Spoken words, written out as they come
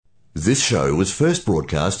This show was first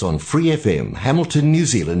broadcast on Free FM, Hamilton, New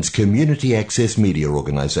Zealand's community access media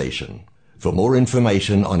organisation. For more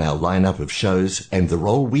information on our lineup of shows and the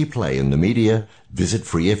role we play in the media, visit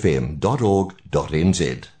freefm.org.nz.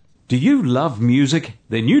 Do you love music?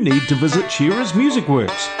 Then you need to visit Shearer's Music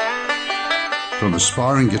Works. From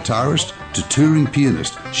aspiring guitarist to touring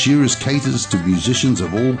pianist, Shearer's caters to musicians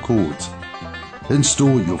of all chords. In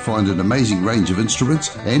store, you'll find an amazing range of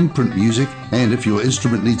instruments and print music, and if your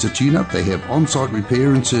instrument needs a tune-up, they have on-site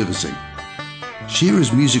repair and servicing.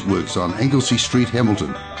 Shearer's Music Works on Anglesey Street,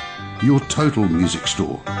 Hamilton. Your total music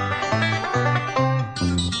store.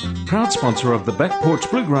 Proud sponsor of the Back Porch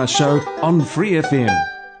Bluegrass Show on Free FM.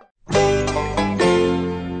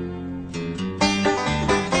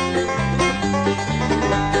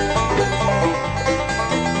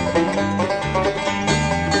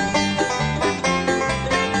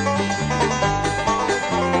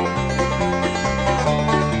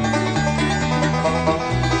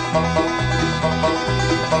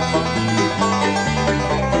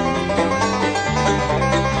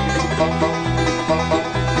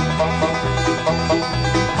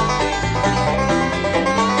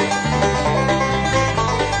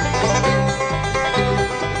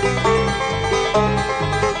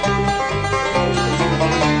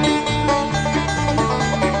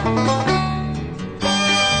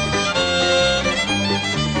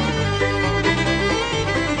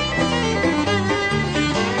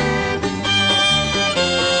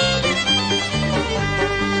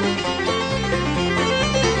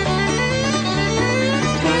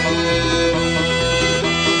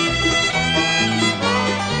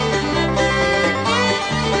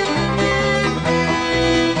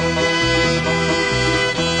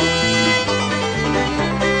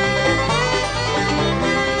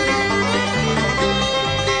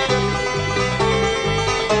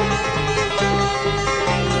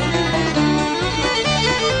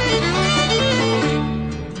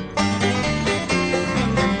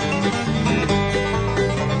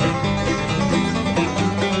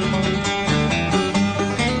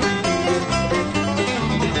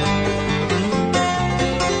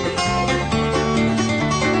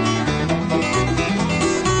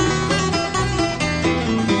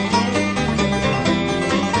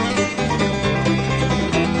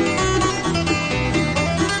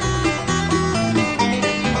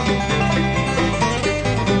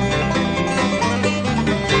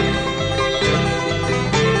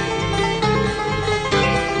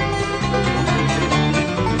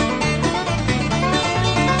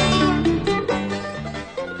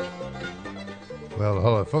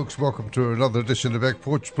 Folks, welcome to another edition of Back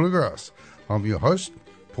Porch Bluegrass. I'm your host,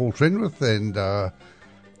 Paul Trenwith, and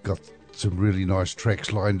got some really nice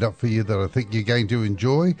tracks lined up for you that I think you're going to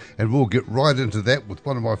enjoy, and we'll get right into that with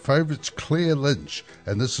one of my favourites, Claire Lynch,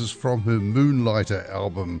 and this is from her Moonlighter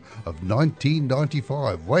album of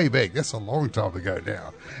 1995, way back. That's a long time ago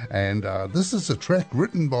now, and this is a track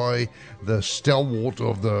written by the stalwart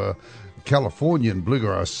of the Californian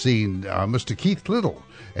bluegrass scene, Mr. Keith Little,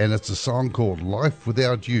 and it's a song called Life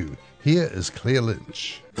Without You. Here is Claire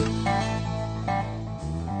Lynch.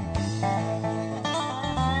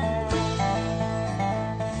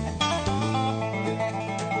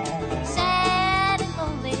 Sad and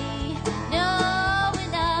lonely,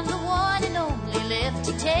 knowing I'm the one and only left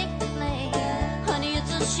to take the blame. Honey,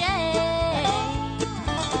 it's a shame.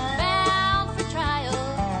 Bound for trial,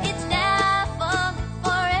 it's now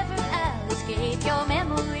forever. I'll escape your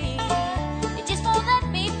memory. It just won't let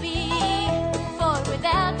me be, for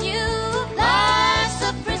without you, life's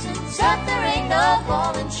a prison, except there ain't no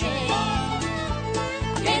ball and chain.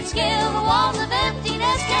 Can't scale the walls of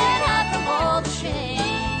emptiness, can't hide from all the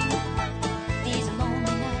shame. These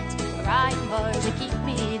lonely nights where I am hard to keep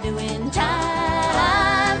me doing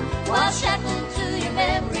time, while shackled to your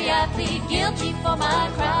memory, I plead guilty for my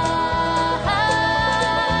crime.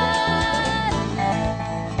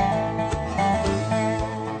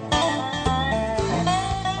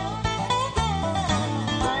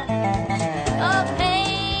 Of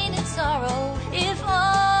pain and sorrow, if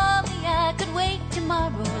only I could wait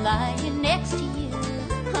tomorrow, lying next to you,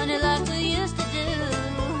 honey, like we used to do.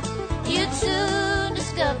 You'd soon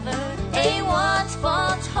discover a once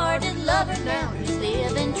false-hearted lover now is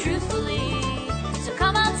living truthfully. So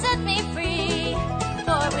come on, set me free,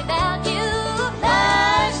 for without you,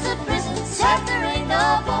 life's a prison, except there ain't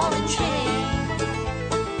no ball and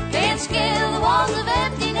chain. Can't scale the walls of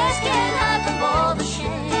emptiness, can't hide from all the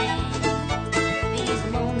shame. These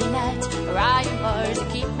lonely nights are riding hard to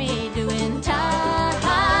keep me doing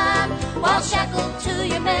time, while shackled to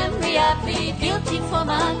your memory, I plead guilty for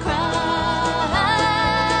my crime.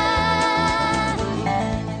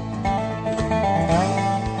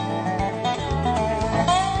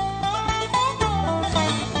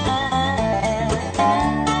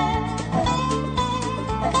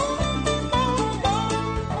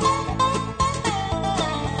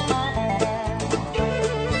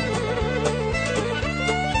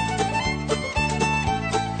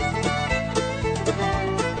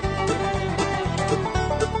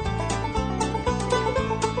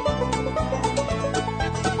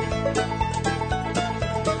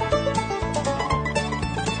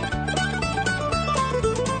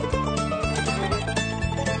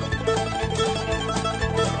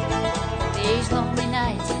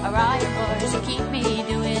 keep me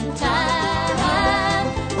doing time.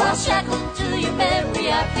 While shackled to your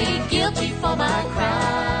memory, I plead guilty for my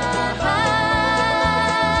crime.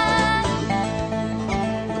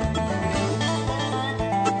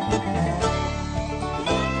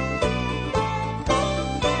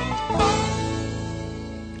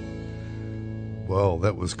 Well,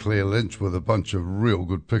 that was Claire Lynch with a bunch of real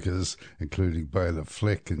good pickers, including Bailiff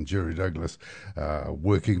Fleck and Jerry Douglas,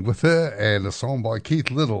 working with her, and a song by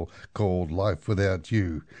Keith Little called Life Without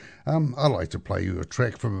You. I'd like to play you a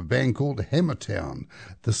track from a band called Hammertown.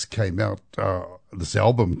 This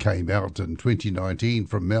album came out in 2019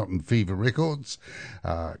 from Mountain Fever Records.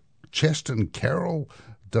 Chaston Carroll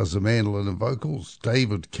does the mandolin and vocals.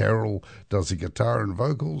 David Carroll does the guitar and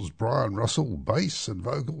vocals. Brian Russell, bass and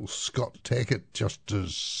vocals. Scott Tackett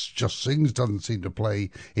just sings, doesn't seem to play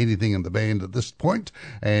anything in the band at this point.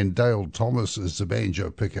 And Dale Thomas is the banjo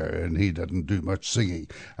picker, and he doesn't do much singing.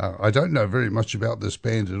 I don't know very much about this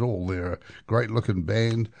band at all. They're a great-looking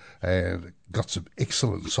band and got some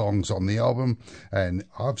excellent songs on the album. And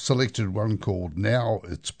I've selected one called Now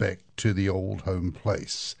It's Back to the Old Home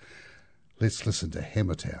Place. Let's listen to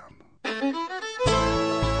Hammertown.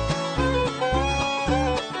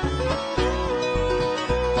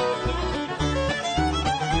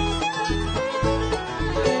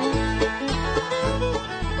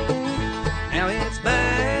 Now it's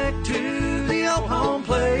back to the old home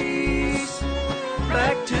place,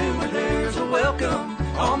 back to where there's a welcome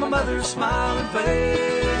on my mother's smiling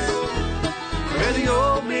face, where the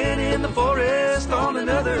old men in the forest on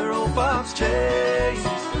another old fox chase.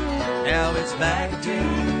 Now it's back to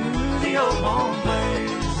the old home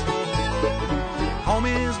place. Home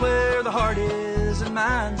is where the heart is, and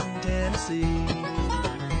mine's in Tennessee.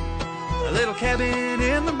 A little cabin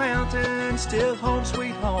in the mountains, still home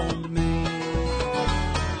sweet home to me.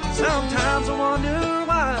 Sometimes I wonder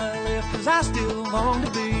why I left, 'cause I still long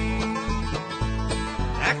to be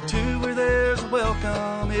back to where there's a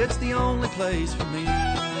welcome. It's the only place for me.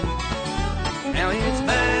 Now it's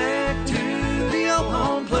back to the old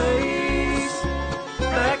home place,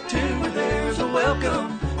 back to where there's a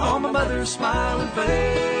welcome on my mother's smiling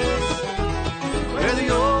face, where the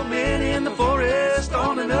old men in the forest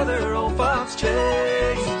on another old fox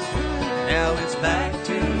chase. Now it's back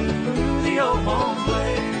to the old home place.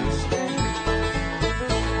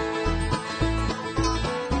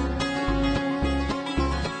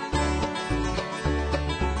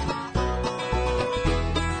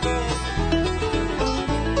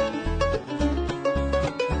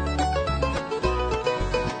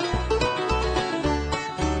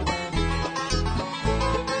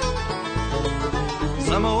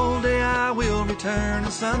 Some old day I will return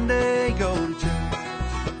and Sunday go to church,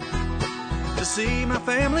 to see my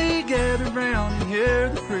family gathered round and hear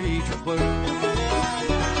the preacher's word.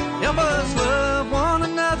 Help us love one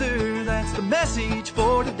another, that's the message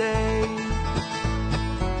for today.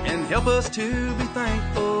 And help us to be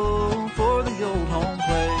thankful for the old home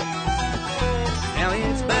place. Now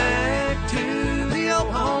it's back to the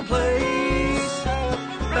old home place,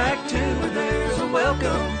 back to where there's a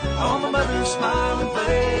welcome on my mother's smiling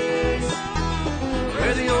face,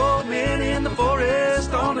 where the old men in the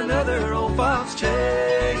forest on another old fox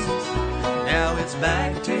chase. Now it's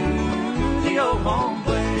back to the old home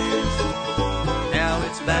place. Now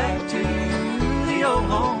it's back to the old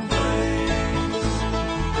home place.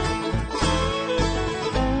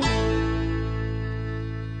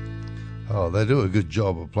 Oh, they do a good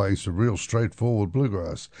job of playing some real straightforward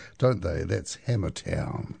bluegrass, don't they? That's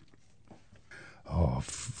Hammertown. Oh,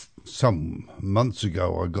 some months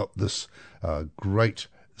ago I got this great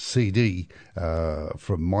CD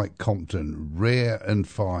from Mike Compton, Rare and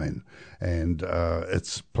Fine, and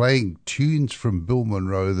it's playing tunes from Bill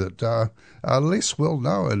Monroe that are less well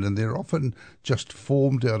known, and they're often just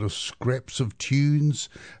formed out of scraps of tunes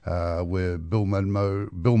where Bill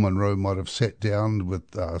Monroe might have sat down with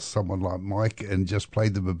someone like Mike and just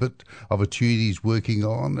played them a bit of a tune he's working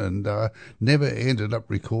on, and never ended up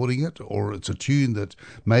recording it, or it's a tune that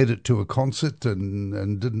made it to a concert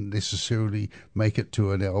and didn't necessarily make it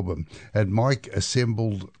to an album. And Mike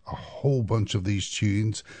assembled a whole bunch of these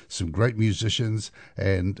tunes, some great musicians,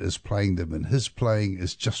 and is playing them, and his playing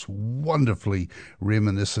is just wonderfully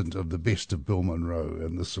reminiscent of the best of Bill Monroe,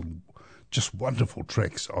 and there's some just wonderful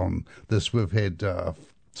tracks on this. We've had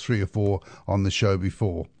 3 or 4 on the show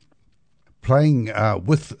before. playing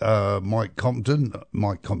with Mike Compton.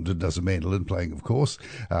 Mike Compton does a mandolin playing, of course.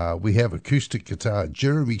 We have acoustic guitar,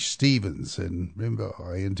 Jeremy Stevens. And remember,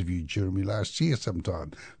 I interviewed Jeremy last year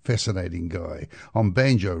sometime. Fascinating guy. On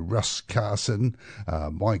banjo, Russ Carson,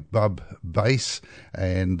 Mike Bubb bass,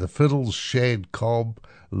 and the fiddles, Shad Cobb,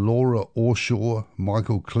 Laura Orshaw,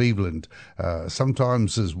 Michael Cleveland.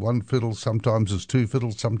 Sometimes there's one fiddle, sometimes there's two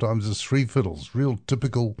fiddles, sometimes there's three fiddles. Real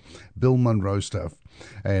typical Bill Monroe stuff.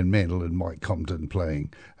 And mandolin Mike Compton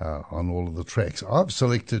playing on all of the tracks. I've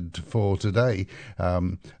selected for today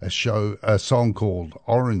a song called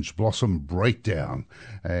Orange Blossom Breakdown,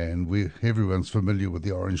 and everyone's familiar with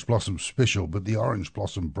the Orange Blossom Special, but the Orange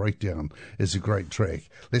Blossom Breakdown is a great track.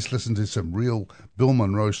 Let's listen to some real Bill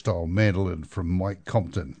Monroe style mandolin from Mike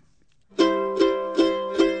Compton.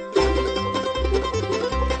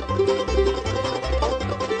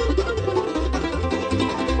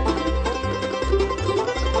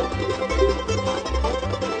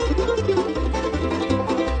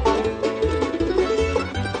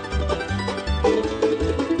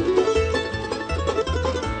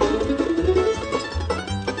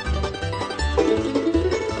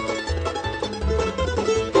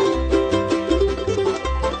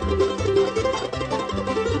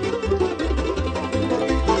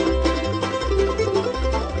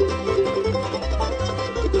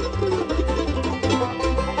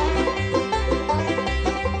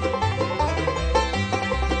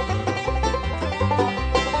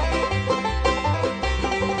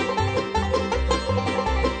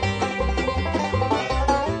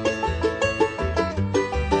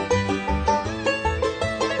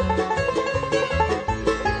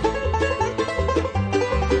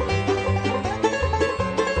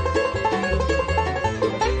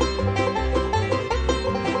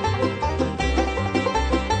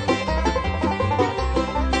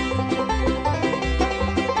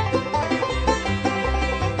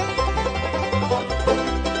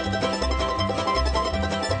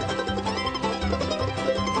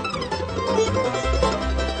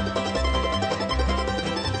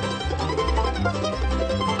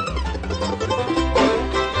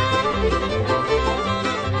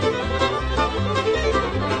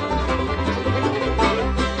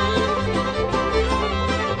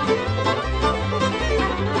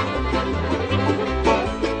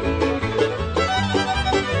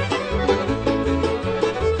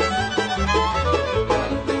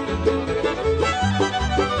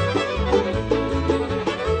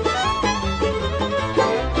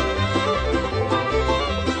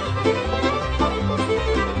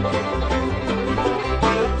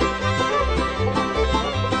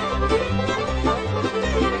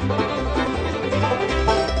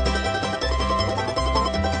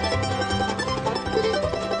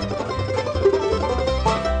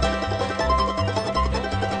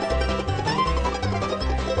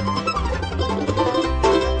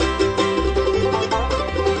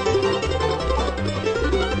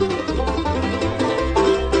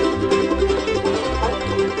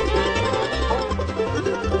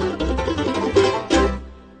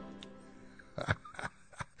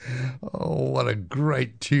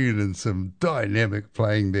 Great tune and some dynamic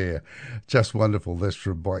playing there. Just wonderful. That's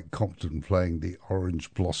from Mike Compton playing the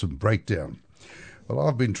Orange Blossom Breakdown. Well,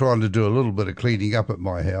 I've been trying to do a little bit of cleaning up at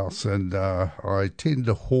my house, and I tend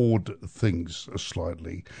to hoard things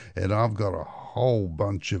slightly, and I've got a whole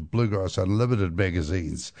bunch of Bluegrass Unlimited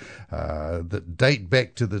magazines that date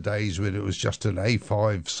back to the days when it was just an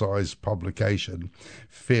A5 size publication,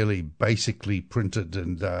 fairly basically printed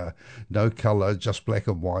and no colour, just black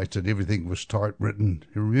and white, and everything was typewritten.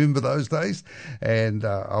 You remember those days? And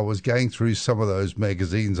I was going through some of those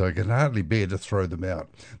magazines. I can hardly bear to throw them out.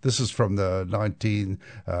 This is from the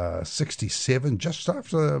 1967, just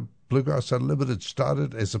after Bluegrass Unlimited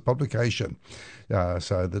started as a publication.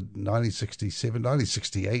 So the 1967,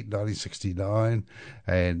 1968, 1969,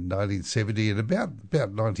 and 1970, and about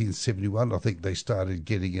 1971, I think they started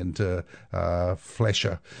getting into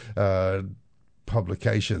flasher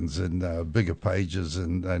publications and bigger pages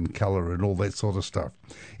and colour and all that sort of stuff.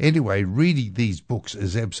 Anyway, reading these books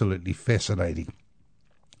is absolutely fascinating.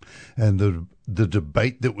 And the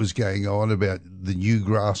debate that was going on about the new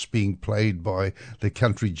grass being played by the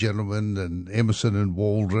Country Gentlemen and Emerson and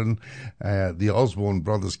Waldron. The Osborne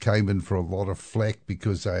brothers came in for a lot of flack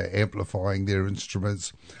because they were amplifying their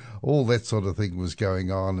instruments. All that sort of thing was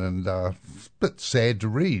going on, and a bit sad to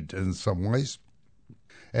read in some ways.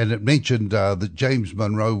 And it mentioned that James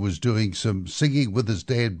Monroe was doing some singing with his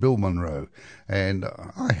dad, Bill Monroe. And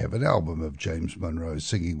I have an album of James Monroe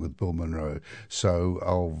singing with Bill Monroe. So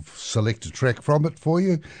I'll select a track from it for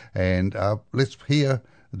you. And let's hear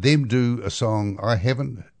them do a song I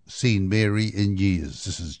haven't seen Mary in years.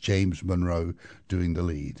 This is James Monroe doing the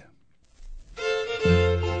lead.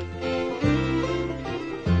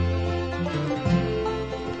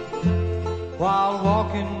 While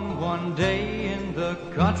walking one day in the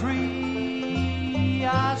country,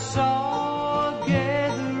 I saw a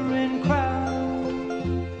gathering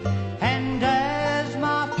crowd, and as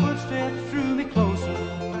my footsteps drew me closer,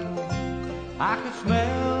 I could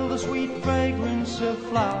smell the sweet fragrance of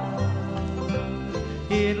flowers.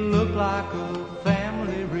 It looked like a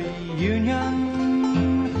family reunion,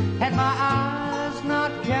 had my eyes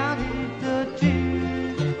not counted the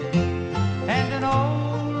tears, and an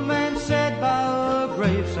old man said by a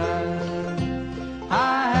graveside,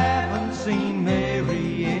 I haven't seen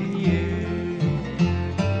Mary in years.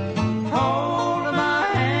 Hold my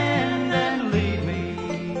hand and lead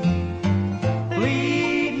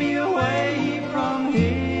me away from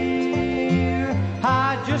here.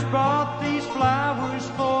 I just brought these flowers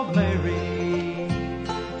for Mary.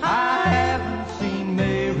 I haven't seen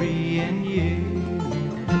Mary in years.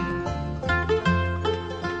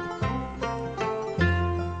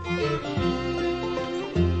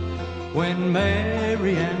 When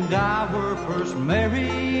Mary and I were first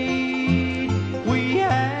married, we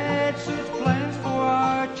had such plans for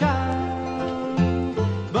our child,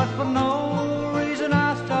 but for no reason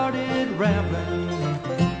I started rambling.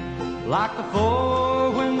 Like the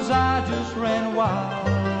four winds I just ran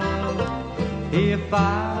wild. If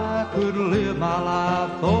I could live my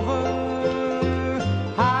life over,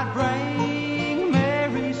 I'd bring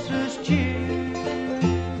Mary such cheer.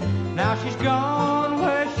 Now she's gone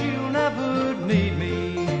where she'll never need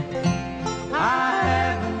me. I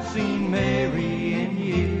haven't seen Mary in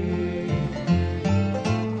years.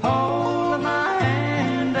 Hold my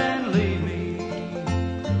hand and lead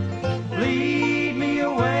me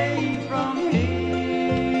away from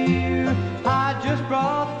here. I just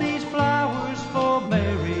brought these flowers for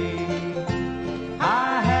Mary.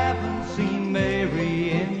 I haven't seen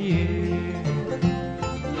Mary in years.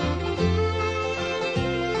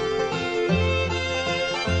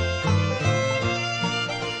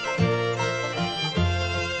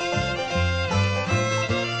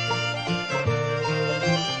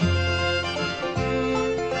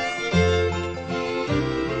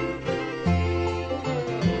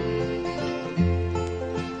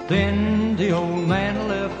 Then the old man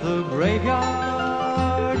left the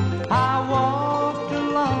graveyard. I walked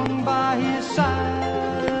along by his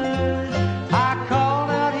side. I called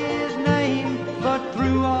out his name, but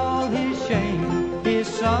through all his shame, his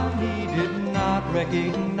son he did not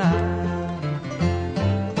recognize.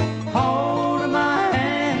 Hold my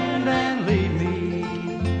hand and lead me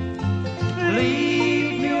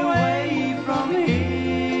away from here.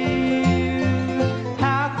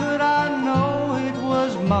 How could I know it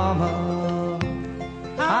was Mama?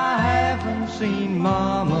 I haven't seen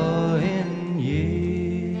Mama in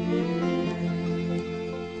years.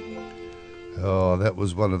 Oh, that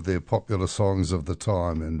was one of their popular songs of the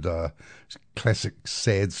time, and classic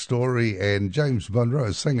sad story, and James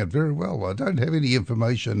Monroe sang it very well. I don't have any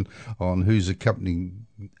information on who's accompanying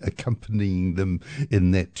them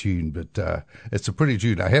in that tune, but it's a pretty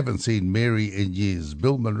tune. I haven't seen Mary in years.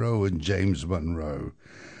 Bill Monroe and James Monroe.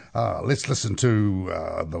 Let's listen to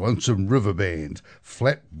the Lonesome River Band.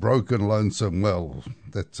 Flat, Broken, Lonesome. Well,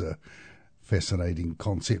 that's a fascinating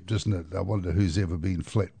concept, isn't it? I wonder who's ever been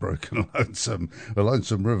flat, broken, lonesome. The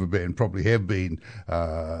Lonesome River Band probably have been.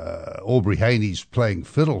 Aubrey Haney's playing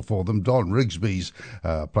fiddle for them. Don Rigsby's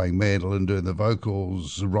playing mandolin, doing the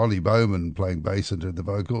vocals. Ronnie Bowman playing bass and doing the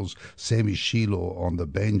vocals. Sammy Sheila on the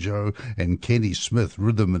banjo. And Kenny Smith,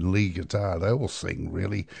 rhythm and lead guitar. They all sing,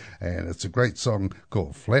 really. And it's a great song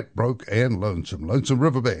called Flat, Broke and Lonesome. Lonesome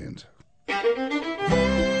River Band.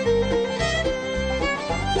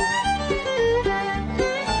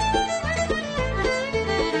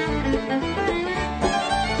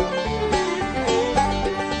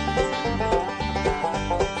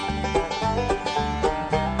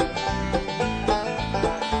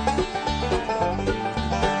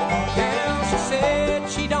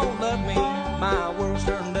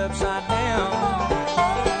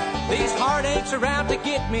 Are out to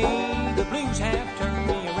get me, the blues have turned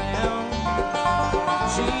me around.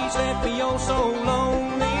 She's left me oh so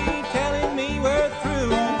lonely, telling me we're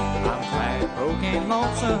through. I'm flat, broke and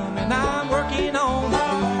lonesome, and I'm working on the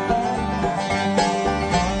blues.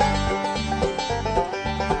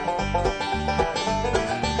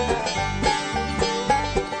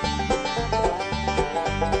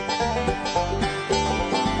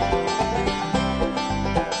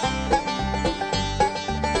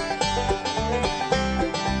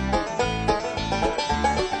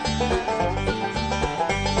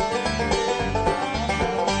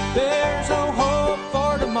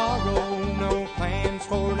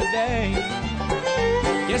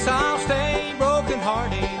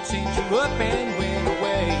 heartache since you up and went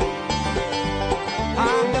away.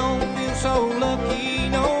 I don't feel so lucky,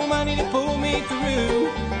 no money to pull me through.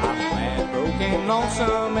 I'm flat, broke and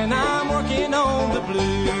lonesome, and I'm working on the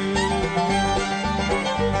blues.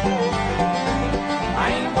 I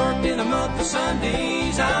ain't worked in a month of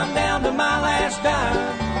Sundays, I'm down to my last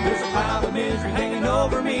dime. There's a cloud of misery hanging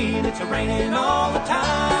over me, and it's raining all the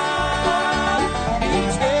time.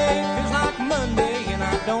 Each day feels like Monday, and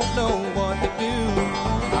I don't know what to do.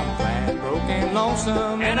 I'm flat, broke and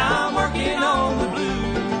lonesome, and I'm working on the blues.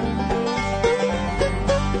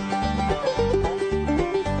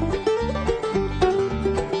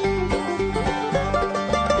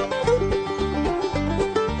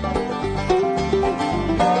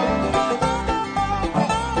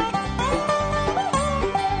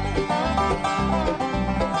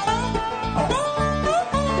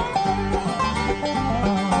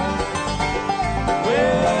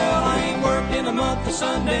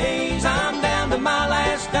 Sundays, I'm down to my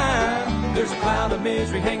last dime. There's a cloud of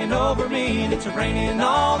misery hanging over me, and it's raining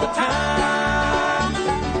all the time.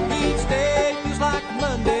 Each day feels like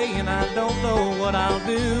Monday, and I don't know what I'll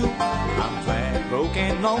do. I'm flat, broke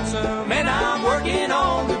and lonesome, and I'm working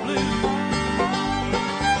on the blues.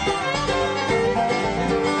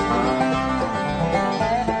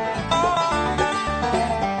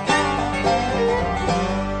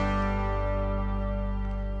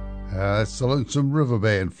 That's the Lonesome River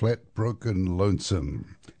Band, Flat, Broken,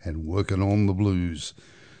 Lonesome, and Working on the Blues.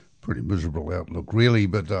 Pretty miserable outlook, really,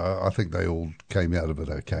 but I think they all came out of it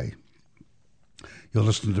okay. You're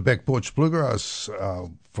listening to Back Porch Bluegrass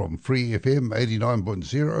from Free FM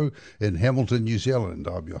 89.0 in Hamilton, New Zealand.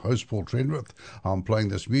 I'm your host, Paul Trenwith. I'm playing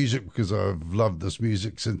this music because I've loved this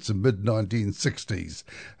music since the mid-1960s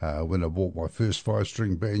when I bought my first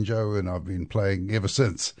 5-string banjo, and I've been playing ever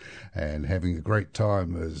since and having a great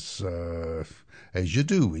time as you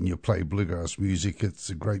do when you play bluegrass music. It's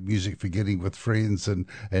a great music for getting with friends and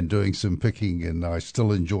doing some picking, and I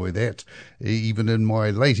still enjoy that. Even in my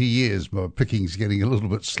later years, my picking's getting a little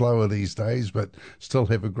bit slower these days, but still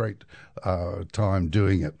have a great time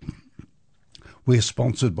doing it. We're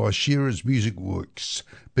sponsored by Shearer's Music Works,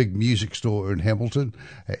 big music store in Hamilton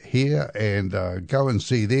here, and go and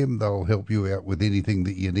see them. They'll help you out with anything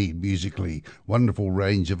that you need musically. Wonderful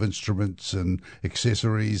range of instruments and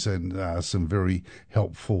accessories, and some very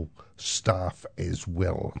helpful staff as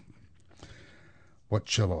well. What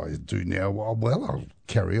shall I do now? Well, I'll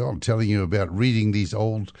carry on telling you about reading these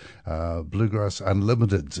old Bluegrass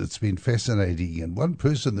Unlimiteds. It's been fascinating, and one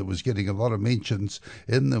person that was getting a lot of mentions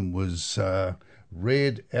in them was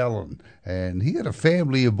Red Allen, and he had a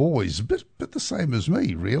family of boys, a bit the same as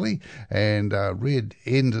me, really, and Red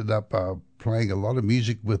ended up playing a lot of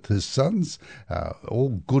music with his sons,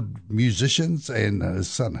 all good musicians, and his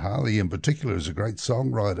son Harley in particular is a great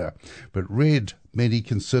songwriter. But Red, many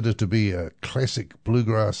consider to be a classic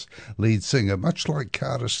bluegrass lead singer, much like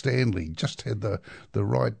Carter Stanley, just had the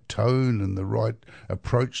right tone and the right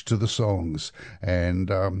approach to the songs. And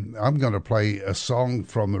I'm going to play a song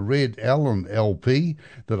from a Red Allen LP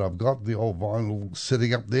that I've got, the old vinyl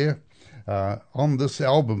sitting up there. On this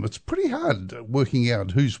album, it's pretty hard working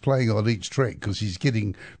out who's playing on each track because he's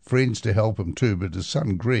getting friends to help him too, but his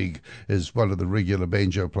son Greg is one of the regular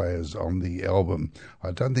banjo players on the album.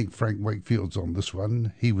 I don't think Frank Wakefield's on this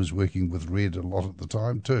one. He was working with Red a lot at the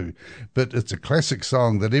time too. But it's a classic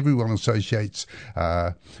song that everyone associates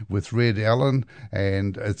with Red Allen,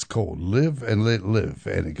 and it's called Live and Let Live,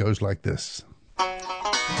 and it goes like this.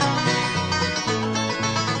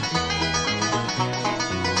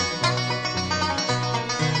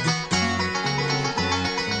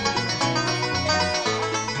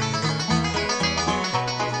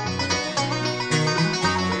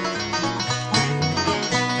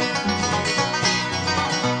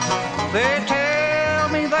 They tell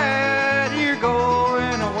me that you're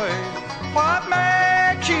going away. What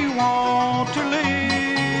makes you want to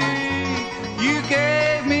leave? You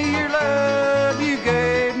gave me your love, you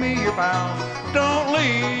gave me your vow. Don't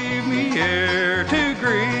leave me here to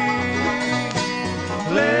grieve.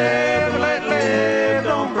 Live, let live,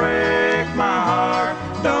 don't break my heart.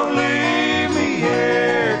 Don't leave me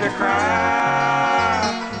here to cry.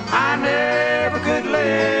 I never could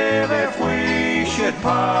live if we should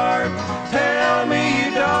part. Tell me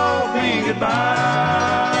you don't mean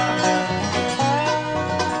goodbye.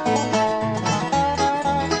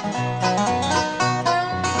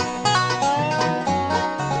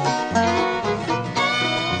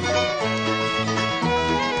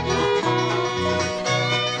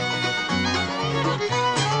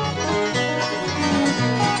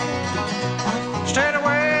 Stayed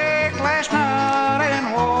awake last night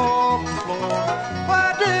and walked the floor.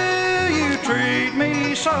 treat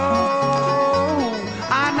me so.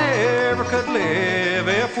 I never could live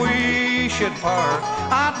if we should part.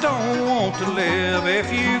 I don't want to live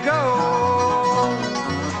if you go.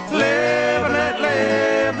 Live and let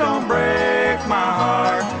live, don't break my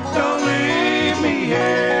heart. Don't leave me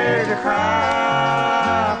here to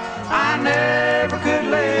cry. I never could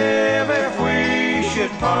live if we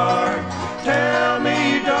should part. Tell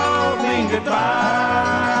me you don't mean goodbye.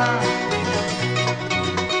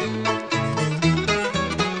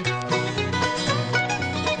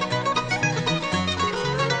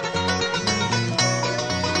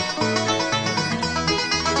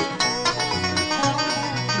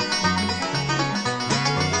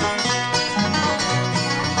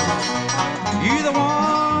 You're the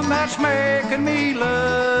one that's making me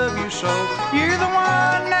love you so. You're the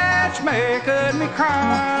one that's making me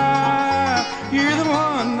cry. You're the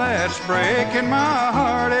one that's breaking my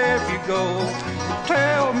heart if you go.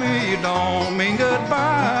 Tell me you don't mean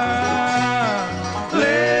goodbye.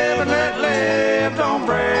 Live and let live, don't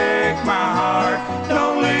break my heart.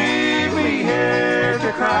 Don't leave me here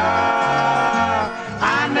to cry.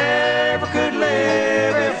 I never could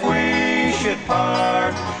live if we should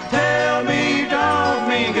part. Tell me you don't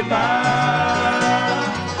mean goodbye.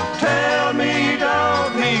 Tell me you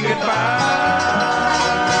don't mean goodbye.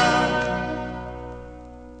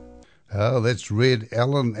 Oh, that's Red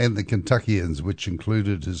Allen and the Kentuckians, which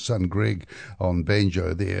included his son Greg on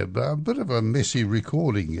banjo there. A bit of a messy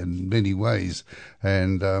recording in many ways,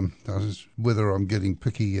 and whether I'm getting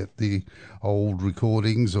picky at the old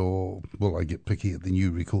recordings or, well, I get picky at the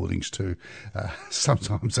new recordings too.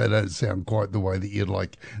 Sometimes they don't sound quite the way that you'd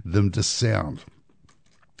like them to sound.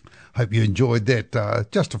 Hope you enjoyed that.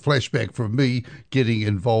 Just a flashback from me getting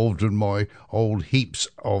involved in my old heaps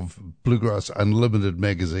of Bluegrass Unlimited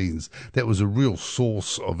magazines. That was a real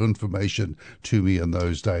source of information to me in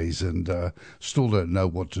those days, and still don't know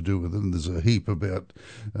what to do with them. There's a heap about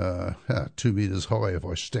 2 meters high if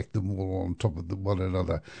I stack them all on top of one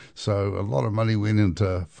another. So a lot of money went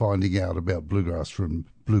into finding out about bluegrass from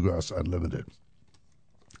Bluegrass Unlimited.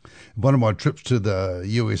 One of my trips to the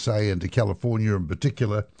USA and to California in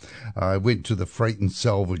particular, I went to the Freight and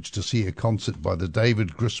Salvage to see a concert by the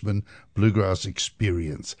David Grisman Bluegrass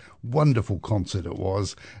Experience. Wonderful concert it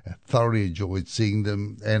was. I thoroughly enjoyed seeing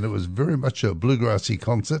them, and it was very much a bluegrassy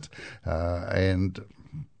concert, and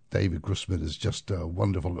David Grisman is just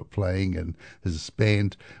wonderful at playing, and his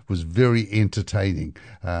band was very entertaining.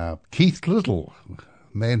 Keith Little,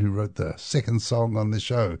 man who wrote the second song on the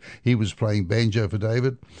show, he was playing banjo for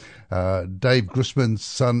David. Dave Grisman's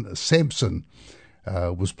son Samson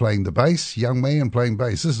was playing the bass, young man playing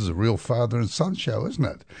bass. This is a real father and son show, isn't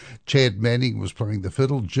it? Chad Manning was playing the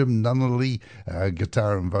fiddle, Jim Nunnally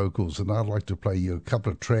guitar and vocals, and I'd like to play you a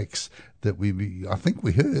couple of tracks that I think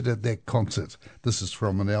we heard at that concert. This is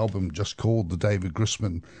from an album just called the David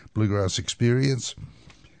Grisman Bluegrass Experience.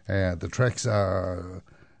 The tracks are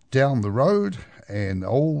Down the Road and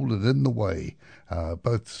Old and in the Way,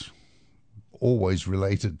 both always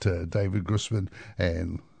related to David Grisman,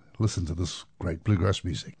 and listen to this great bluegrass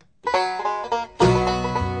music.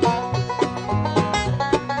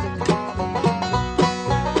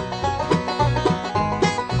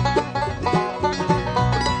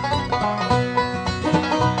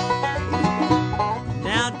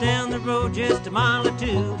 Now down the road just a mile or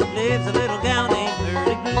two lives a little gal named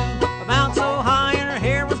Pearly Blue, about so high and her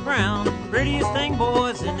hair was brown, prettiest thing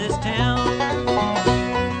boys in this town.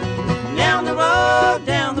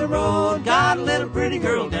 Down the road, got a little pretty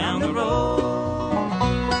girl down the road.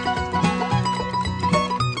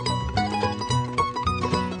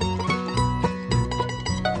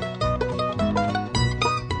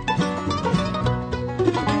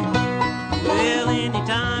 Well,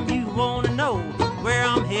 anytime you want to know where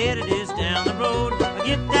I'm headed is down the road. I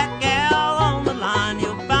get that gal on the line,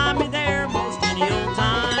 you'll find me there most any old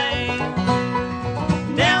time.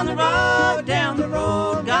 Down the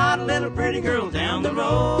road, got a little pretty girl down the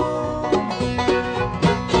road.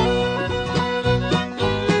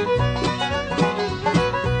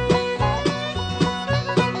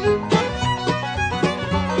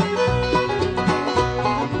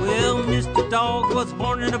 Well, Mr. Dog was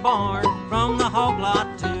born in a barn, from the hog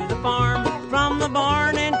lot to the farm, from the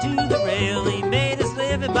barn and to the rail, he made his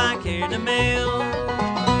living by carrying the mail.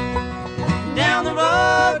 Down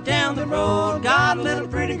the road, got a little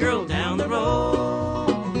pretty girl down the road.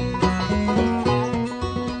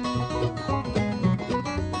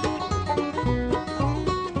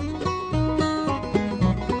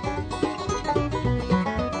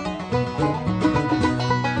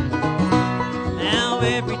 Now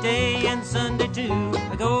every day and Sunday too,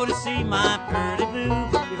 I go to see my Pearly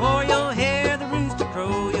Blue. Before your hair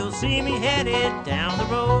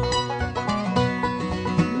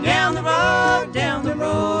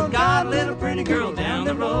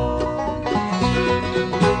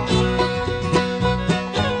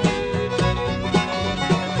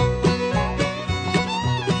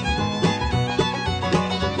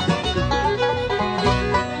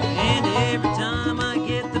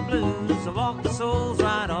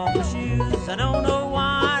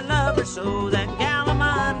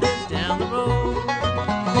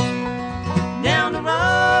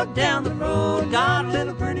down the road, got a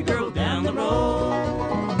little pretty girl down the road.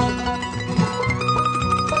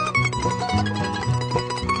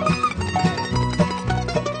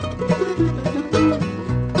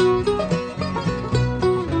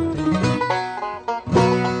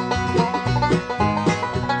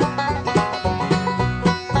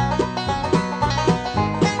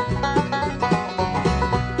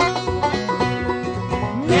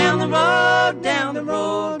 Down the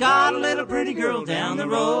road, got a little pretty girl down the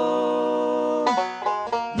road.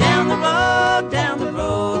 Down the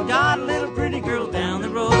road, got a little pretty girl down the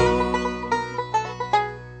road.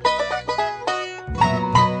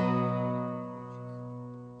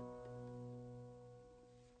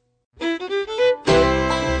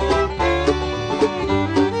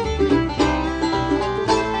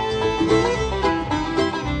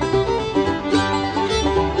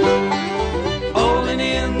 Bowling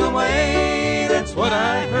in the way, that's what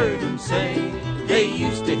I heard him say. They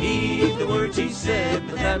used to heed the words he said,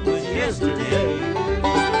 but that was yesterday.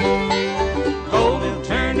 Gold will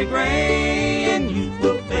turn to gray and youth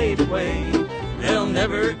will fade away. They'll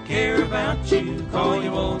never care about you, call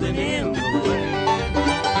you old and in the way.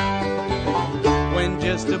 When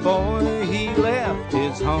just a boy he left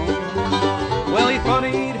his home, well, he thought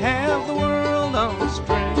he'd have the world on a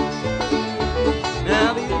string.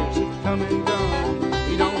 Now the years have come and gone,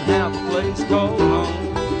 he don't have a place called home.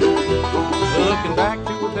 Looking back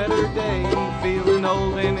to a better day, feeling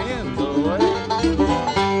old and in the way.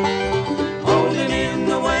 Old and in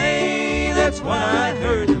the way, that's what I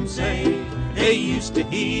heard him say. They used to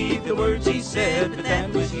heed the words he said, but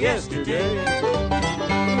that was yesterday.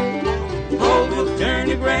 Old will turn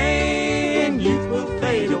to gray and youth will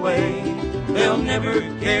fade away. They'll never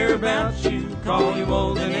care about you, call you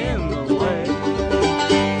old and in the way.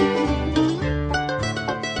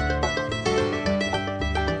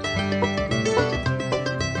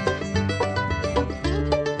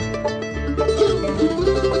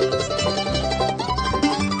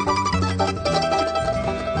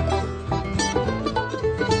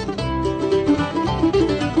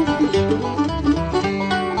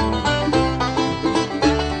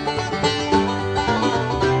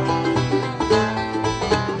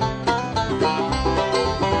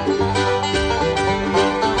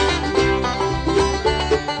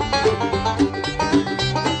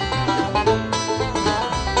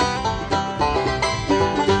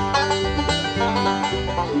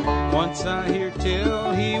 Once I hear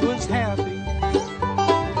tell he was happy.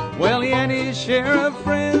 Well, he had his share of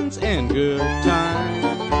friends and good times.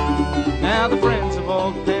 Now the friends have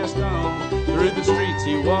all passed on. Through the streets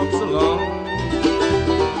he walks alone.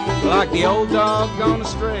 Like the old dog gone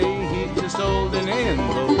astray, he's just old and in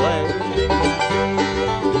the way.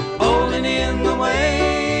 Old and in the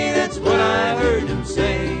way, that's what I heard him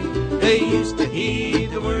say. They used to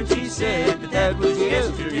heed the words he said, but that was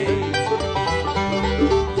yesterday.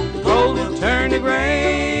 Gold will turn to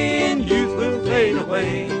gray and youth will fade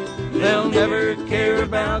away. They'll never care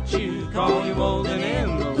about you, call you old and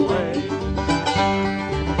in the way.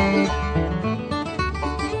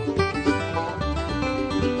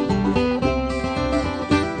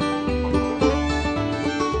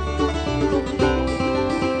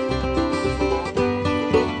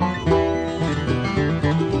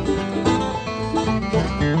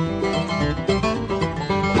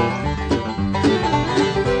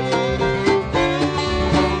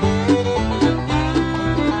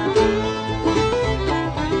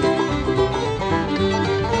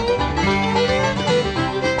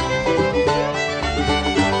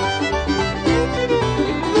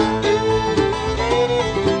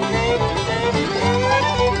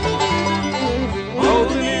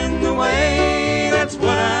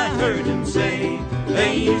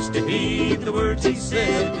 They used to heed the words he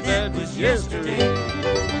said, but that was yesterday.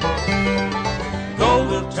 Gold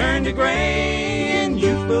will turn to gray and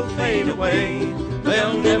youth will fade away.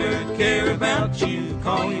 They'll never care about you,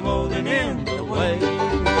 call you old and in the way.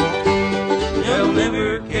 They'll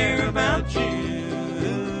never care about you,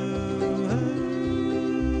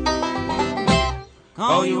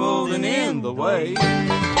 call you old and in the way.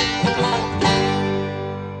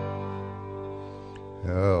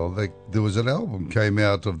 Oh, there was an album came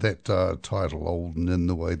out of that title, Old and in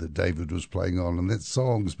the Way, that David was playing on, and that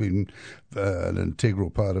song's been an integral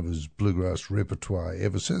part of his bluegrass repertoire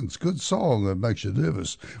ever since. Good song. It makes you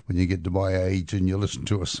nervous when you get to my age and you listen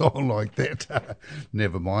to a song like that.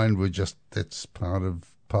 Never mind, that's part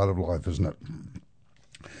of life, isn't it?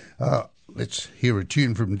 Let's hear a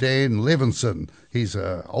tune from Dan Levinson. He's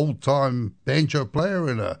an old-time banjo player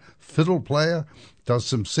and a fiddle player, does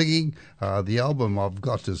some singing. The album I've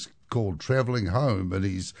got is called Travelling Home, and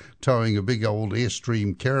he's towing a big old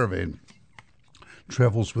Airstream caravan.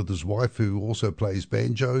 Travels with his wife, who also plays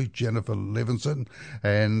banjo, Jennifer Levinson,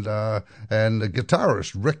 and a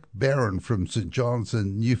guitarist, Rick Barron from St. John's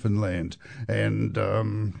in Newfoundland. And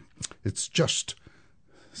it's just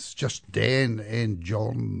Dan and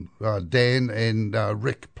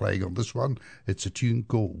Rick playing on this one. It's a tune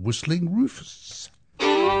called Whistling Rufus.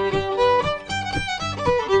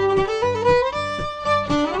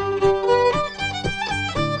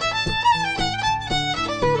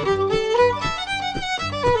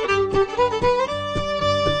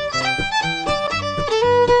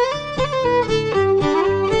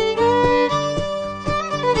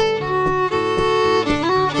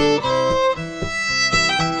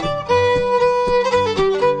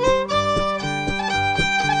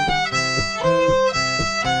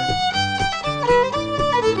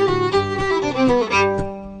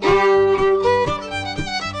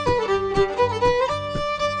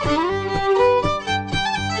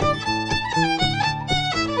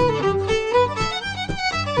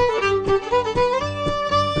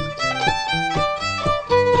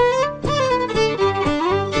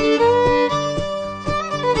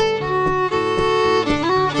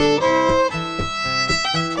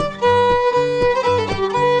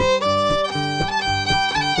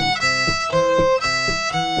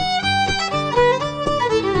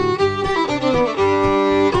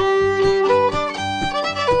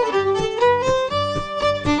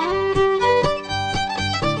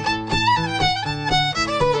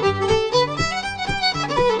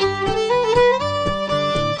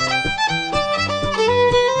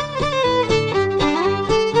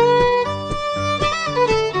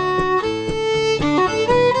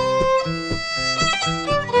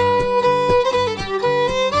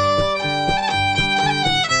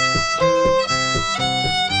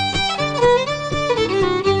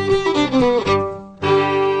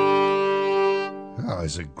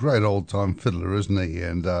 He's a great old-time fiddler, isn't he?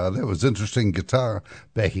 And that was interesting guitar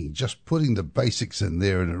backing, just putting the basics in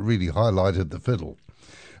there, and it really highlighted the fiddle.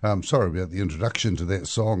 I'm sorry about the introduction to that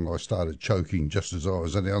song. I started choking just as I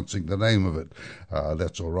was announcing the name of it.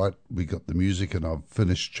 That's all right. We got the music and I've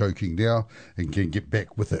finished choking now and can get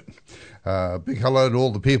back with it. Big hello to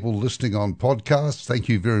all the people listening on podcasts. Thank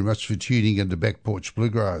you very much for tuning into Back Porch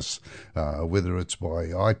Bluegrass, whether it's by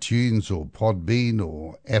iTunes or Podbean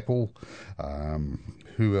or Apple.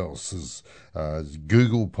 Who else is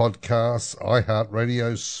Google Podcasts,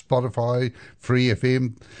 iHeartRadio, Spotify, Free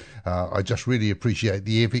FM. I just really appreciate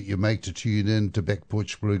the effort you make to tune in to Back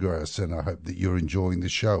Porch Bluegrass, and I hope that you're enjoying the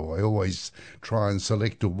show. I always try and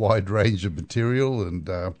select a wide range of material, and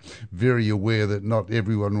very aware that not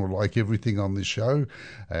everyone will like everything on the show,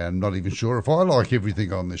 and not even sure if I like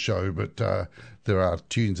everything on the show, but there are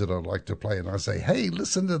tunes that I'd like to play, and I say, hey,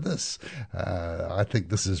 listen to this. I think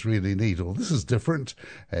this is really neat, or this is different,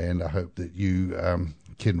 and I hope that you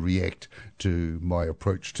can react to my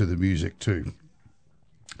approach to the music too.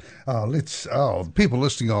 People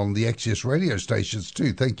listening on the Access radio stations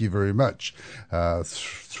too, thank you very much.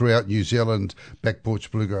 Throughout New Zealand, Back Porch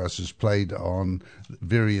Bluegrass is played on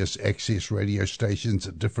various Access radio stations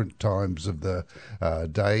at different times of the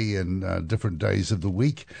day and different days of the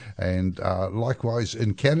week. And likewise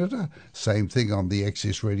in Canada, same thing on the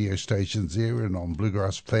Access radio stations there and on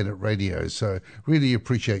Bluegrass Planet Radio. So really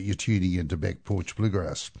appreciate you tuning into Back Porch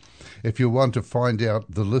Bluegrass. If you want to find out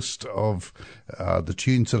the list of the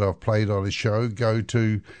tunes that I've played on a show, go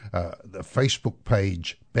to the Facebook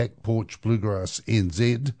page Back Porch Bluegrass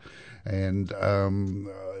NZ, and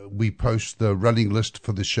we post the running list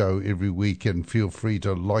for the show every week, and feel free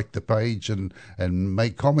to like the page and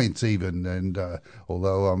make comments even, and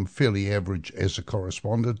although I'm fairly average as a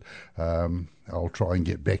correspondent, I'll try and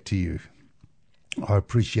get back to you. I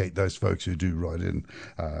appreciate those folks who do write in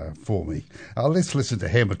for me. Let's listen to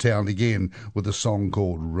Hammertown again with a song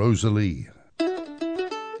called Rosalie.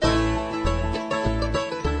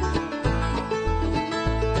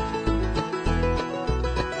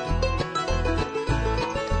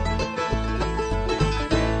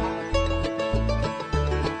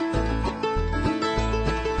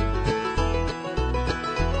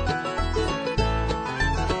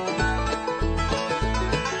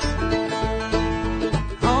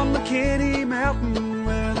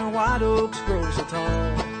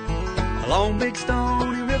 Along Big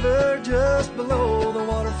Stony River, just below the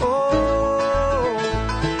waterfall,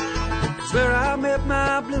 is where I met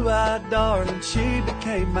my blue-eyed darling. She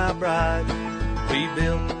became my bride. We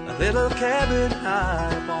built a little cabin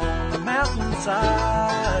high up on the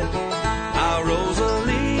mountainside. Our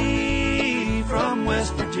Rosalie from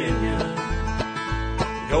West Virginia,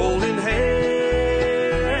 golden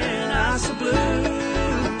hair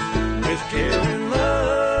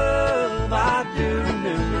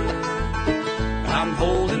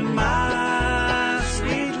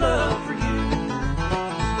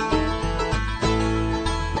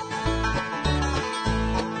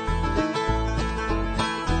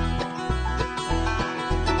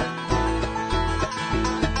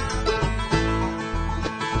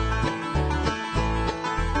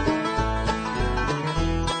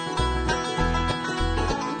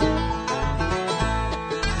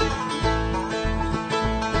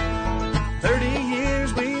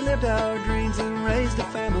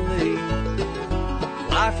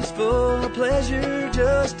Life is full of pleasure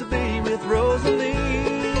just to be with Rosalie.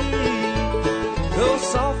 Those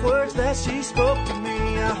soft words that she spoke to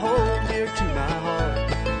me, I hold dear to my heart.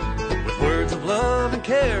 With words of love and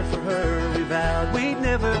care for her, we vowed we'd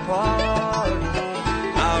never part.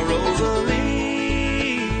 Our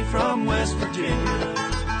Rosalie from West Virginia,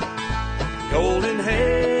 golden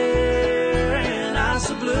hair and eyes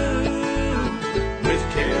so blue.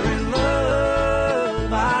 With care and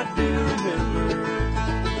love, I do remember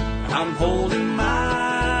I'm holding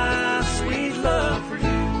my sweet love for you.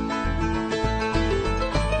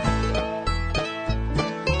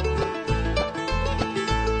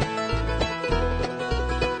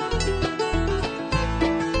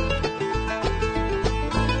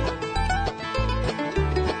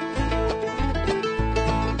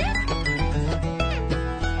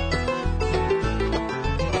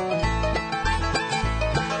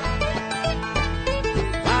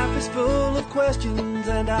 Questions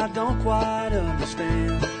and I don't quite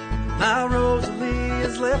understand. My Rosalie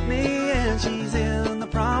has left me and she's in the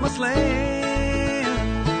promised land.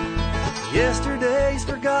 Yesterday's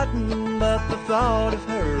forgotten, but the thought of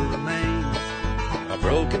her remains. A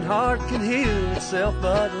broken heart can heal itself,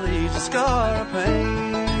 but leaves a scar of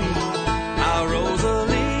pain. My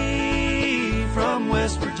Rosalie from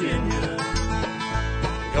West Virginia,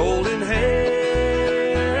 golden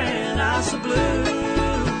hair and eyes so blue.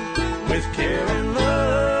 With care and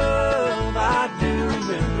love, I do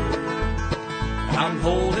remember I'm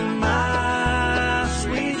holding my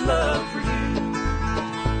sweet love for you.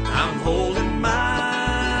 I'm holding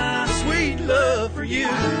my sweet love for you.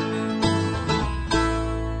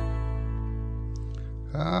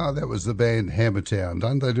 Ah, that was the band Hammertown.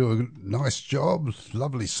 Don't they do a nice job?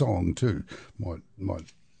 Lovely song too.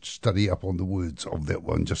 Might study up on the words of that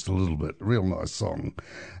one just a little bit. Real nice song.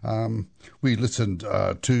 We listened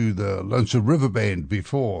to the Lonesome River Band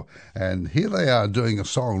before, and here they are doing a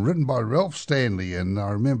song written by Ralph Stanley, and I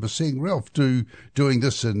remember seeing Ralph doing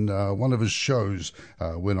this in one of his shows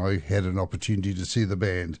when I had an opportunity to see the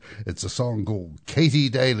band. It's a song called Katie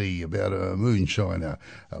Daly, about a moonshiner,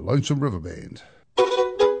 a Lonesome River Band.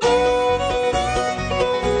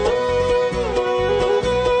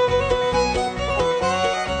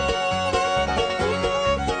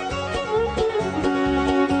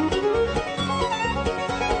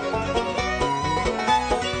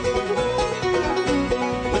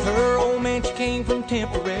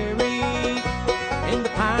 Temporary in the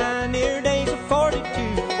pioneer days of 42.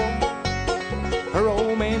 Her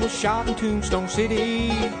old man was shot in Tombstone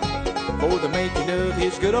City for the making of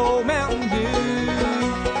his good old Mountain Dew.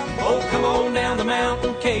 Oh, come on down the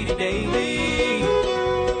mountain, Katie Daly.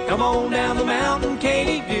 Come on down the mountain,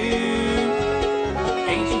 Katie Dew.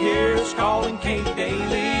 Can't you hear us calling, Katie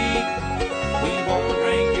Daly? We want to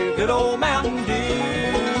drink your good old Mountain Dew.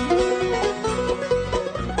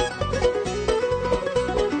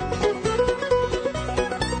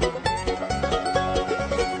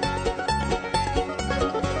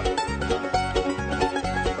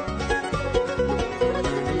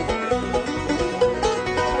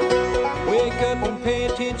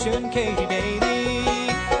 Katie Daly,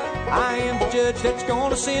 I am the judge that's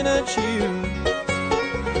gonna sentence you.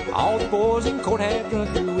 All the boys in court have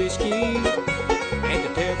drunk your whiskey, and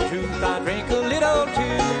to tell the truth, I drank a little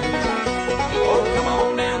too. Oh, come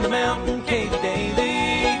on down the mountain, Katie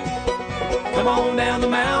Daly. Come on down the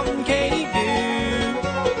mountain, Katie Dew.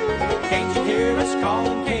 Can't you hear us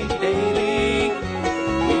calling, Katie Daly?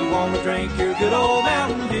 We wanna drink your good old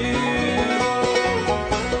Mountain Dew.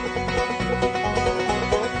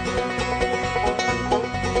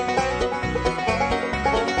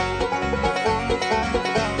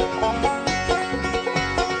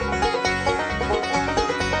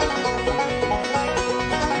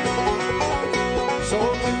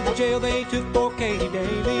 They took poor Katie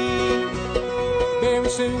Daly. Very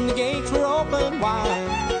soon the gates were open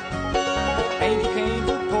wide. Angel came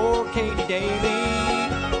for poor Katie Daly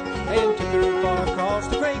and took her far across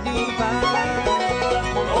the great divide.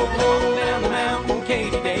 Oh, come on down the mountain,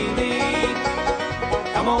 Katie Daly.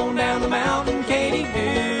 Come on down the mountain, Katie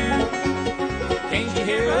Dew. Can't you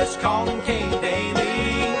hear us calling, Katie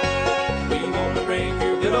Daly? We want to drink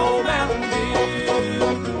your good old Mountain Dew.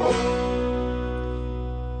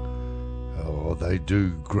 They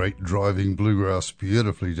do great driving bluegrass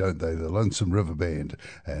beautifully, don't they? The Lonesome River Band,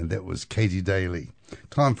 and that was Katie Daly.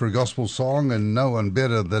 Time for a gospel song, and no one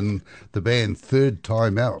better than the band Third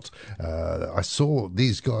Time Out. I saw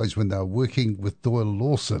these guys when they were working with Doyle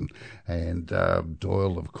Lawson, and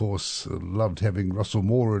Doyle, of course, loved having Russell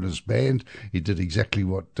Moore in his band. He did exactly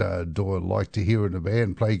what Doyle liked to hear in a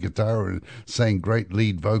band, play guitar and sang great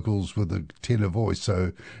lead vocals with a tenor voice,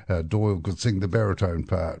 so Doyle could sing the baritone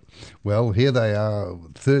part. Well, here they are,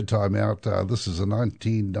 Third Time Out. This is a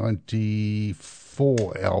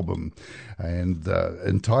 1994 album, and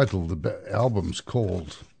entitled, the album's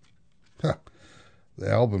called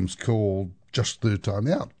Just Third Time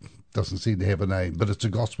Out. Doesn't seem to have a name, but it's a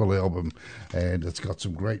gospel album, and it's got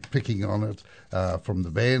some great picking on it from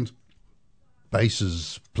the band. Bass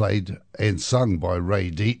is played and sung by Ray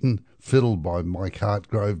Deaton, fiddle by Mike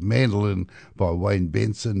Hartgrove, mandolin by Wayne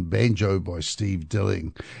Benson, banjo by Steve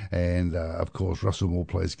Dilling, and of course Russell Moore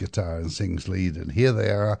plays guitar and sings lead. And here they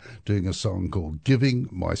are doing a song called Giving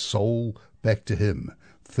My Soul Back to Him.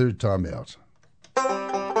 Third Time Out.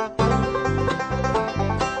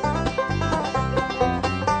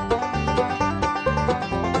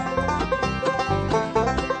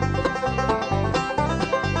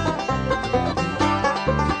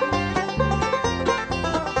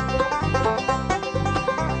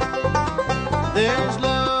 There's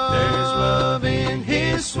love in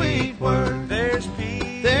His sweet word. There's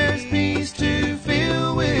peace to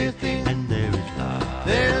fill within. And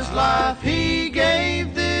there's life He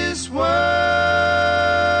gave this world.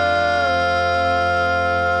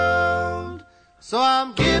 So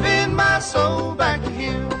I'm giving my soul back to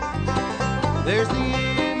Him. There's the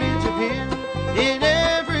image of Him in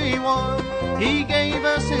everyone. He gave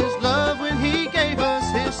us His love when He gave us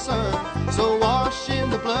His Son. So wash in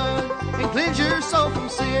the blood and cleanse your soul from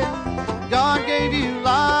sin. God gave you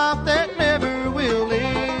life that never will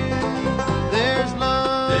end. There's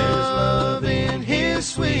love in His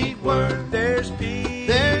sweet word. There's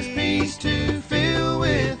peace to fill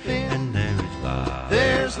within. And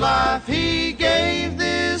there's life He gave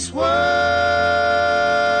this world.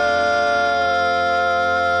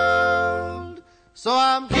 So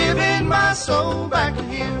I'm giving my soul back to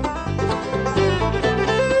Him.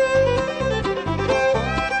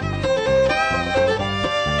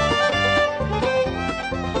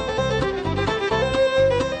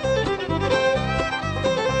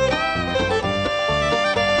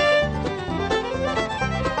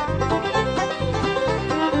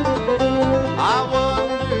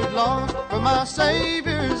 My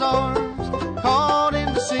Savior's arms, caught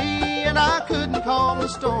in the sea, and I couldn't calm the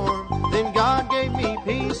storm. Then God gave me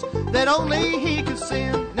peace that only He could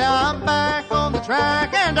send. Now I'm back on the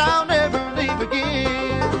track, and I'll never leave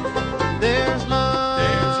again. There's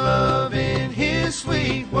love in His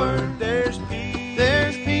sweet word. There's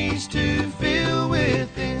peace to fill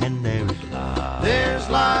within. And there's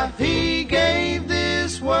life He gave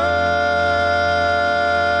this world.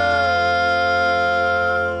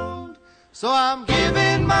 So I'm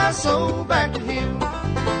giving my soul back to Him.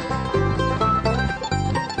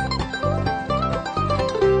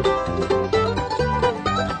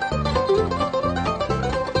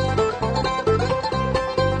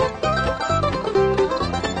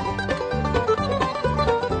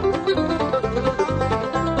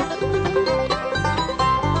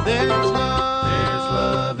 There's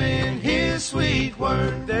love in His sweet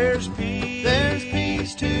word. There's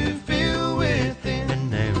peace to fill within.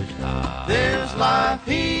 And there's life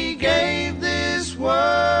He gave this world.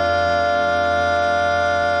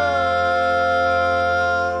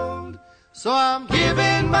 So I'm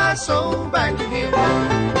giving my soul back to Him.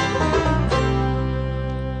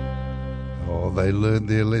 Oh, they learned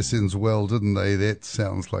their lessons well, didn't they? That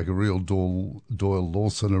sounds like a real Doyle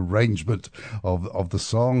Lawson arrangement of the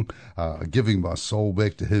song, Giving My Soul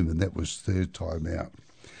Back to Him, and that was Third Time Out.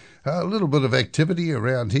 A little bit of activity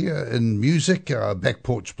around here in music. Back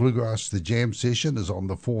Porch Bluegrass, the jam session is on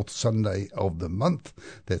the 4th Sunday of the month.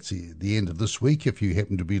 That's the end of this week if you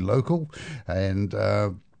happen to be local. And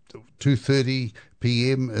 2:30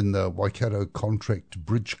 p.m. in the Waikato Contract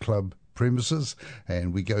Bridge Club premises,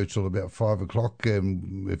 and we go till about 5 o'clock.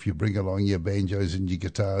 If you bring along your banjos and your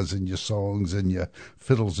guitars and your songs and your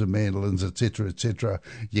fiddles and mandolins, etc.,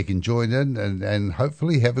 you can join in and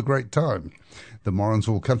hopefully have a great time. The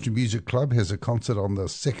Morrinsville Country Music Club has a concert on the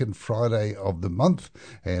second Friday of the month,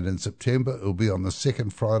 and in September it'll be on the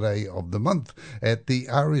second Friday of the month at the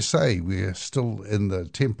RSA. We're still in the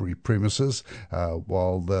temporary premises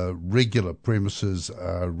while the regular premises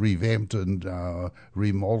are revamped and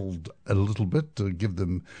remodelled a little bit to give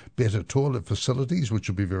them better toilet facilities, which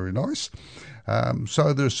will be very nice.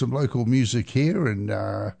 So there's some local music here, and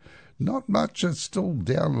not much. It's still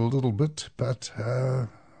down a little bit, but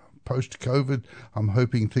post-COVID, I'm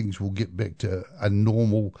hoping things will get back to a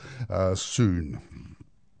normal soon.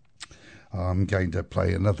 I'm going to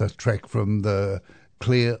play another track from the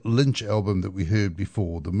Claire Lynch album that we heard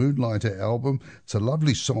before, the Moonlighter album. It's a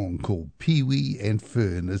lovely song called Pee Wee and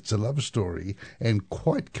Fern. It's a love story, and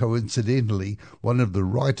quite coincidentally, one of the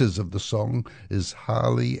writers of the song is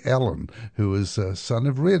Harley Allen, who is a son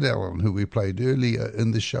of Red Allen, who we played earlier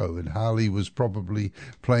in the show, and Harley was probably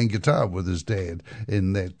playing guitar with his dad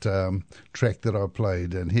in that track that I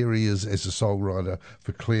played, and here he is as a songwriter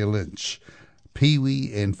for Claire Lynch. Pee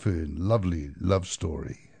Wee and Fern, lovely love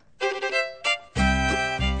story.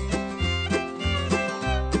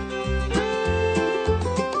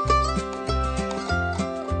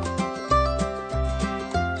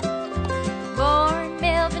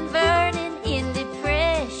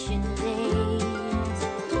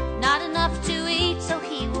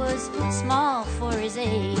 Small for his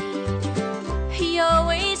age. He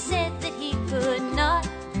always said that he could not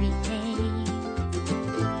be tamed.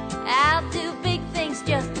 I'll do big things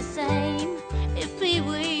just the same if Pee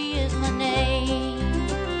Wee is my name.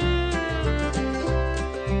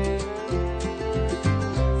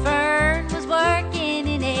 Fern was working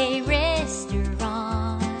in a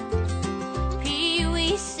restaurant. Pee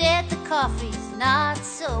Wee said the coffee's not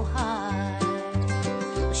so hot.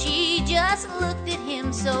 She just looked at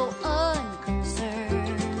him so unconcerned.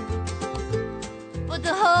 But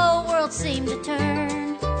the whole world seemed to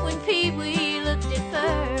turn when Pee Wee looked at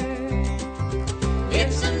Fern.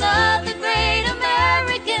 It's another great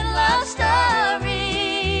American love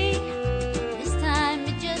story. This time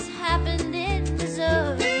it just happened in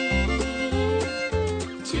Missouri.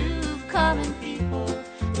 Two common people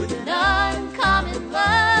with an uncommon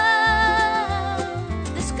love.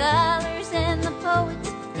 The scholars and the poets,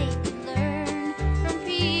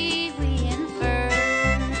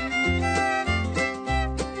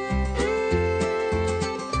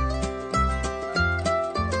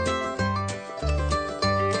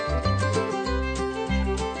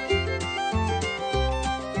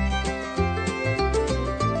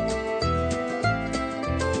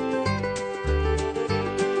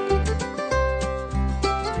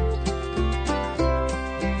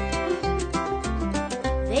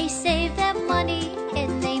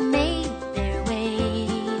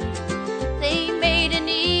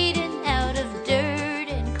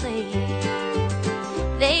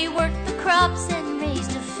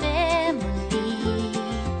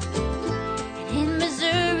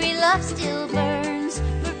 still burns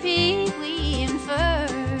for Pee Wee and Fern.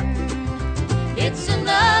 It's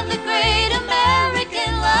another great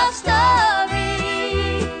American love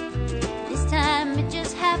story. This time it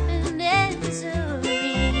just happened in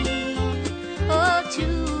Missouri. Oh,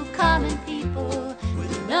 two common people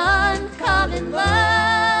with an uncommon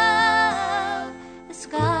love. The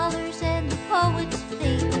scholars and the poets,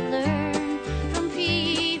 they could learn from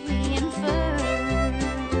Pee Wee and Fern.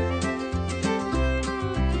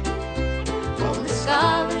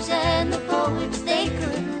 Scholars and the poets, they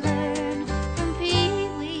could learn from Pee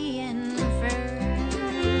Wee and Fern.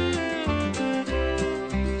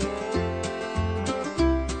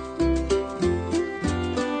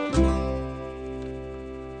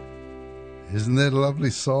 Isn't that a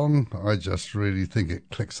lovely song? I just really think it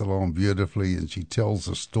clicks along beautifully, and she tells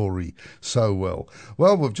the story so well.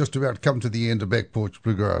 Well, we've just about come to the end of Back Porch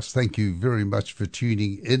Bluegrass. Thank you very much for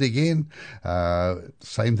tuning in again.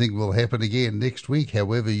 Same thing will happen again next week,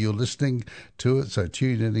 however you're listening to it. So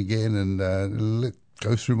tune in again and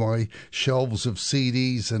go through my shelves of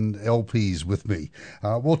CDs and LPs with me.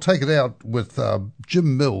 We'll take it out with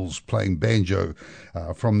Jim Mills playing banjo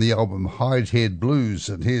from the album Hidehead Blues.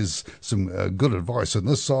 And here's some good advice on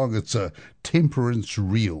this song. It's a Temperance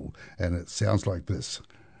Reel, and it sounds like this.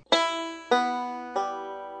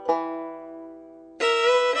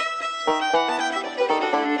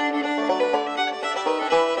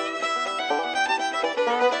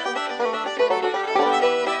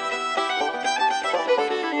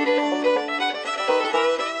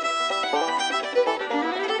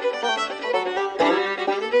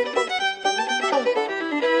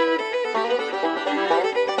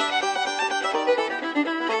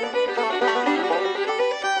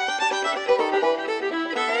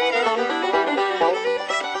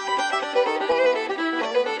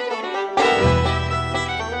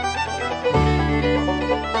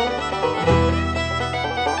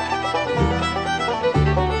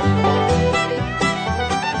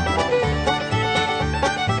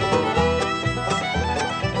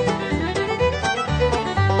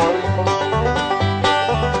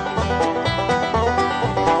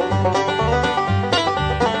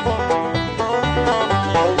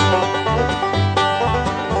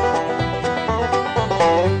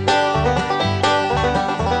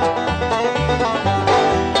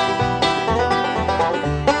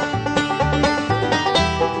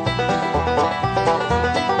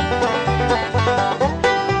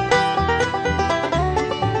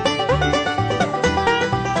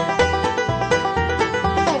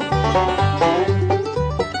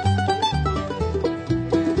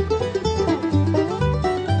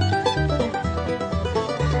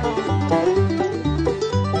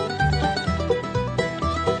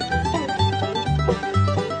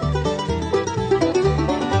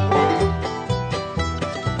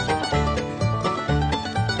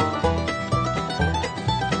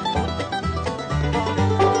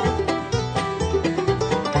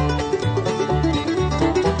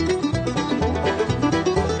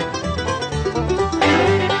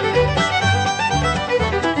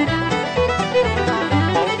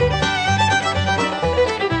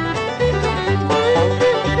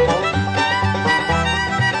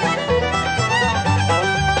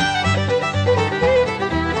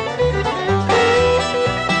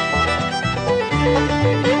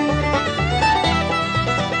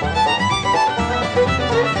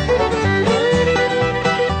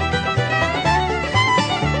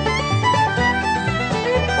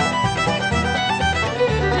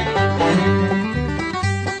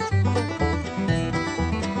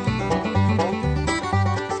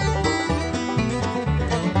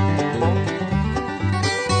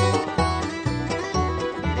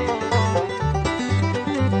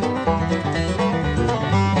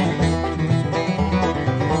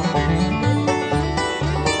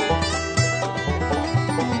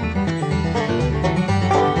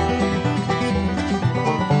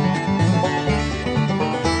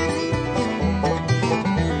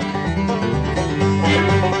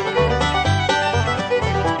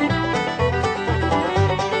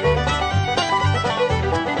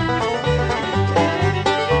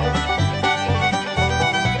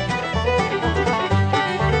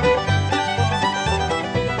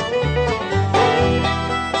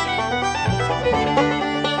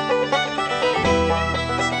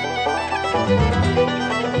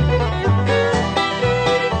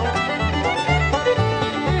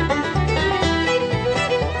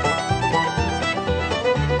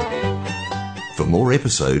 more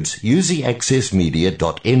episodes, use the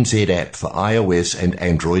accessmedia.nz app for iOS and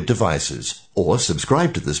Android devices, or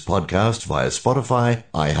subscribe to this podcast via Spotify,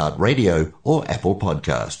 iHeartRadio, or Apple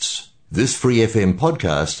Podcasts. This Free FM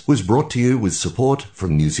podcast was brought to you with support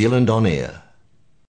from New Zealand On Air.